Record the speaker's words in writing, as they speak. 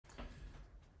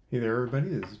Hey there, everybody.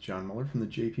 This is John Muller from the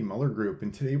JP Muller Group,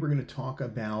 and today we're going to talk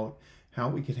about how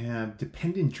we could have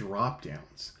dependent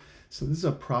dropdowns. So this is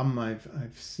a problem I've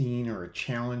seen, or a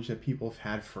challenge that people have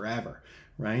had forever,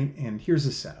 right? And here's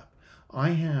the setup. I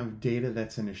have data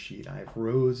that's in a sheet. I have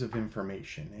rows of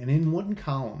information, and in one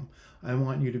column, I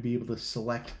want you to be able to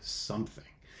select something.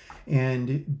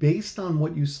 And based on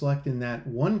what you select in that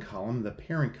one column, the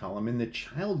parent column, in the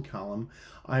child column,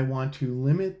 I want to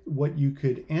limit what you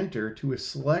could enter to a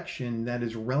selection that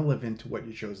is relevant to what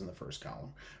you chose in the first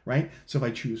column, right? So if I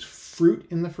choose fruit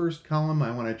in the first column, I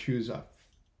want to choose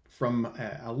from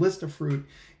a list of fruit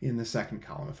in the second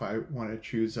column. If I want to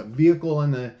choose a vehicle in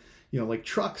the, like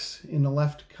trucks in the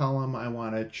left column, I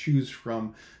want to choose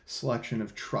from selection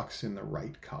of trucks in the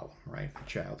right column, right? The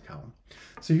child column.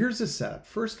 So here's the setup.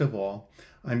 First of all,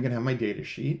 I'm going to have my data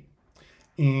sheet,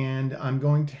 and I'm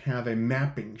going to have a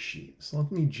mapping sheet. So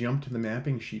let me jump to the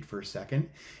mapping sheet for a second.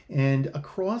 And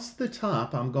across the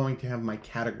top, I'm going to have my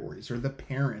categories, or the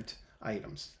parent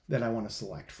items that I want to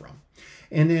select from.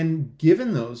 And then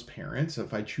given those parents,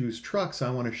 if I choose trucks, I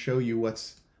want to show you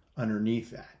what's underneath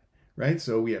that, right?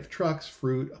 So we have trucks,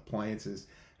 fruit, appliances,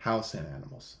 house, and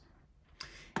animals.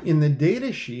 In the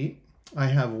data sheet, I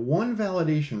have one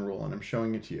validation rule, and I'm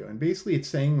showing it to you. And basically it's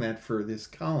saying that for this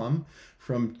column,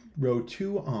 from row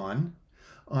 2 on,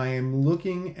 I am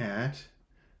looking at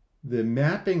the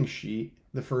mapping sheet,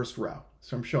 the first row.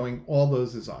 So I'm showing all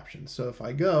those as options. So if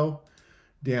I go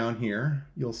down here,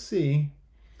 you'll see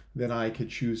that I could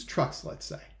choose trucks, let's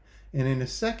say. And in a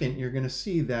second, you're going to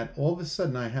see that all of a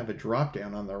sudden I have a drop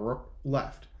down on the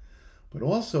left. But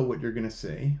also what you're going to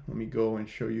see, let me go and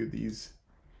show you these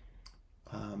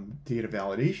data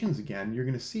validations again. You're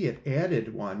going to see it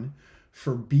added one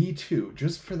for B2,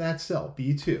 just for that cell,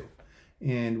 B2.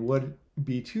 And what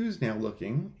B2 is now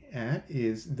looking at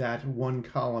is that one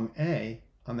column A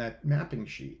on that mapping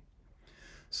sheet.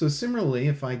 So similarly,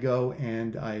 if I go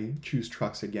and I choose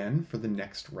trucks again for the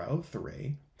next row,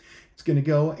 3, it's going to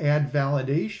go add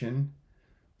validation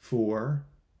for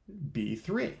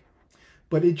B3.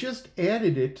 But it just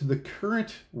added it to the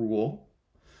current rule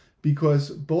because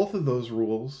both of those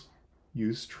rules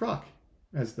use truck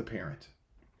as the parent.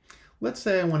 Let's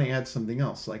say I want to add something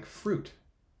else like fruit.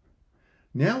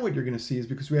 Now what you're going to see is,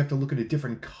 because we have to look at a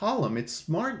different column, it's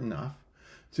smart enough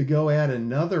to go add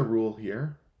another rule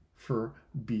here for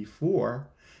B4,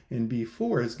 and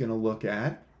B4 is going to look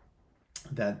at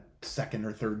that second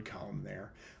or third column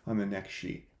there on the next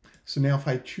sheet. So now if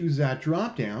I choose that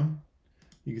drop down,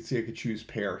 you can see I could choose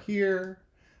pear here,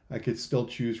 I could still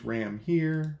choose ram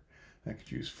here, I could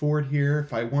choose Ford here.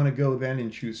 If I want to go then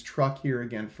and choose truck here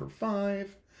again for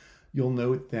 5, you'll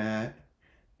note that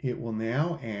it will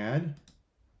now add,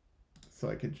 so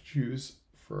I could choose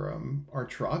for our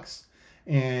trucks,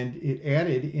 and it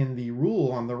added in the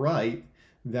rule on the right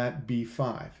that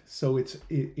B5. So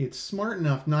it's smart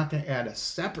enough not to add a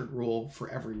separate rule for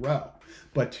every row,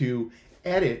 but to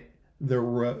edit the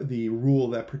rule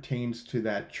that pertains to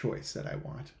that choice that I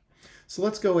want. So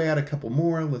let's go add a couple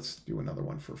more. Let's do another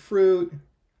one for fruit,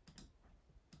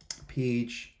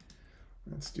 peach.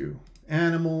 Let's do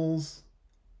animals,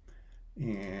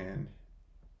 and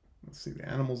let's see, the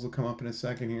animals will come up in a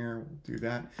second here. We'll do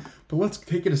that. But let's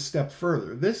take it a step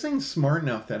further. This thing's smart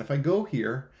enough that if I go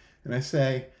here and I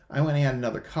say, I want to add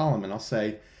another column, and I'll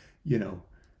say,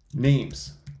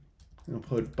 names. And I'll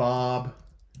put Bob,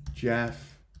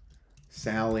 Jeff,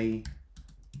 Sally,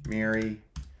 Mary,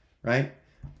 right?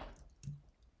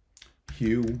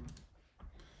 Hugh.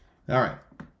 All right.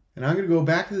 And I'm going to go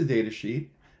back to the data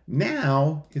sheet.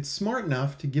 Now it's smart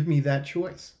enough to give me that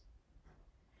choice.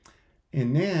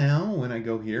 And now when I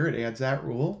go here, it adds that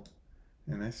rule,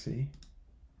 and I see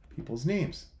people's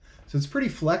names. So it's pretty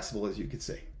flexible, as you can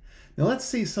see. Now let's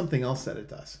see something else that it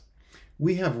does.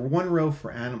 We have one row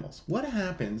for animals. What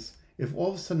happens if all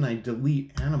of a sudden I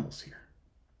delete animals here?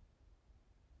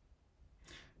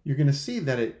 You're going to see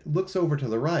that it looks over to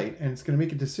the right, and it's going to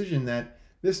make a decision that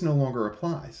this no longer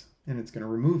applies, and it's going to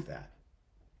remove that.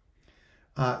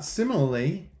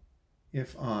 Similarly,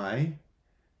 if I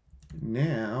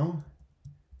now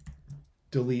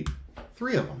delete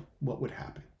 3 of them, what would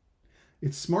happen?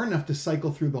 It's smart enough to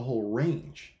cycle through the whole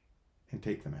range and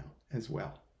take them out as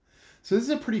well. So this is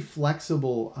a pretty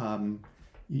flexible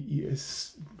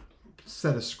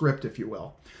set of script, if you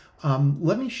will.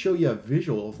 Let me show you a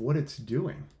visual of what it's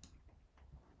doing.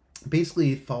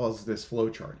 Basically, it follows this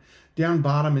flowchart. Down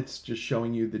bottom, it's just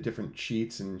showing you the different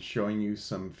sheets and showing you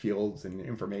some fields and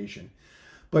information.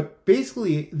 But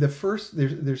basically,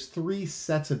 there's 3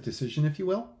 sets of decision, if you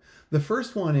will. The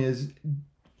first one is,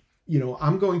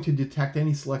 I'm going to detect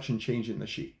any selection change in the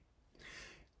sheet.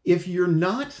 If you're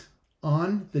not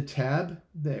on the tab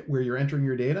where you're entering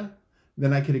your data,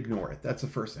 then I could ignore it. That's the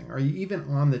first thing. Are you even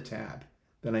on the tab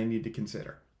that I need to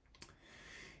consider?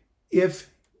 If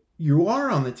you are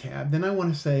on the tab, then I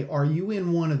want to say, are you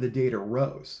in one of the data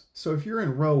rows? So if you're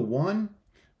in row 1,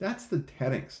 that's the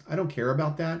headings. I don't care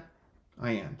about that.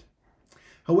 I am.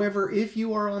 However, if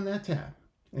you are on that tab,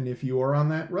 and if you are on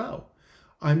that row,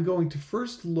 I'm going to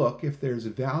first look if there's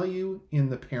a value in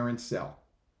the parent cell.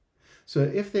 So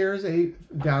if there's a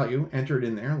value entered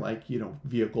in there, like,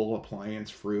 vehicle, appliance,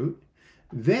 fruit,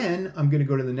 then I'm going to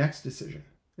go to the next decision.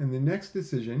 And the next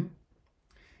decision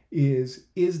is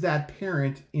that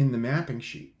parent in the mapping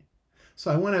sheet?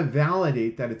 So I want to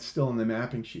validate that it's still in the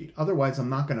mapping sheet. Otherwise, I'm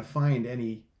not going to find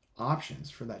any options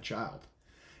for that child.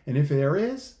 And if there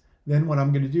is, then what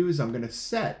I'm going to do is I'm going to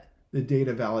set the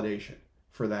data validation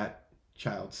for that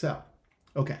child cell.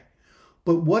 Okay,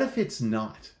 but what if it's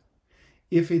not?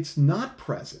 If it's not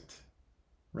present,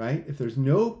 right? If there's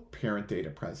no parent data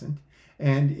present,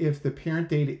 and if the parent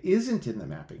data isn't in the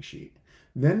mapping sheet,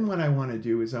 then what I want to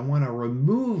do is I want to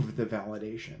remove the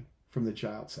validation from the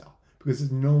child cell because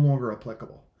it's no longer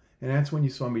applicable. And that's when you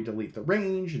saw me delete the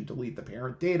range and delete the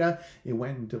parent data. It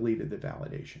went and deleted the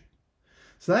validation.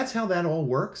 So that's how that all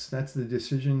works. That's the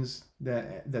decisions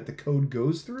that the code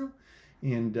goes through.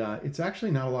 And it's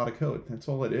actually not a lot of code. That's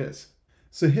all it is.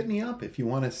 So hit me up if you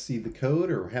want to see the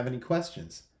code or have any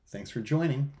questions. Thanks for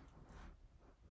joining.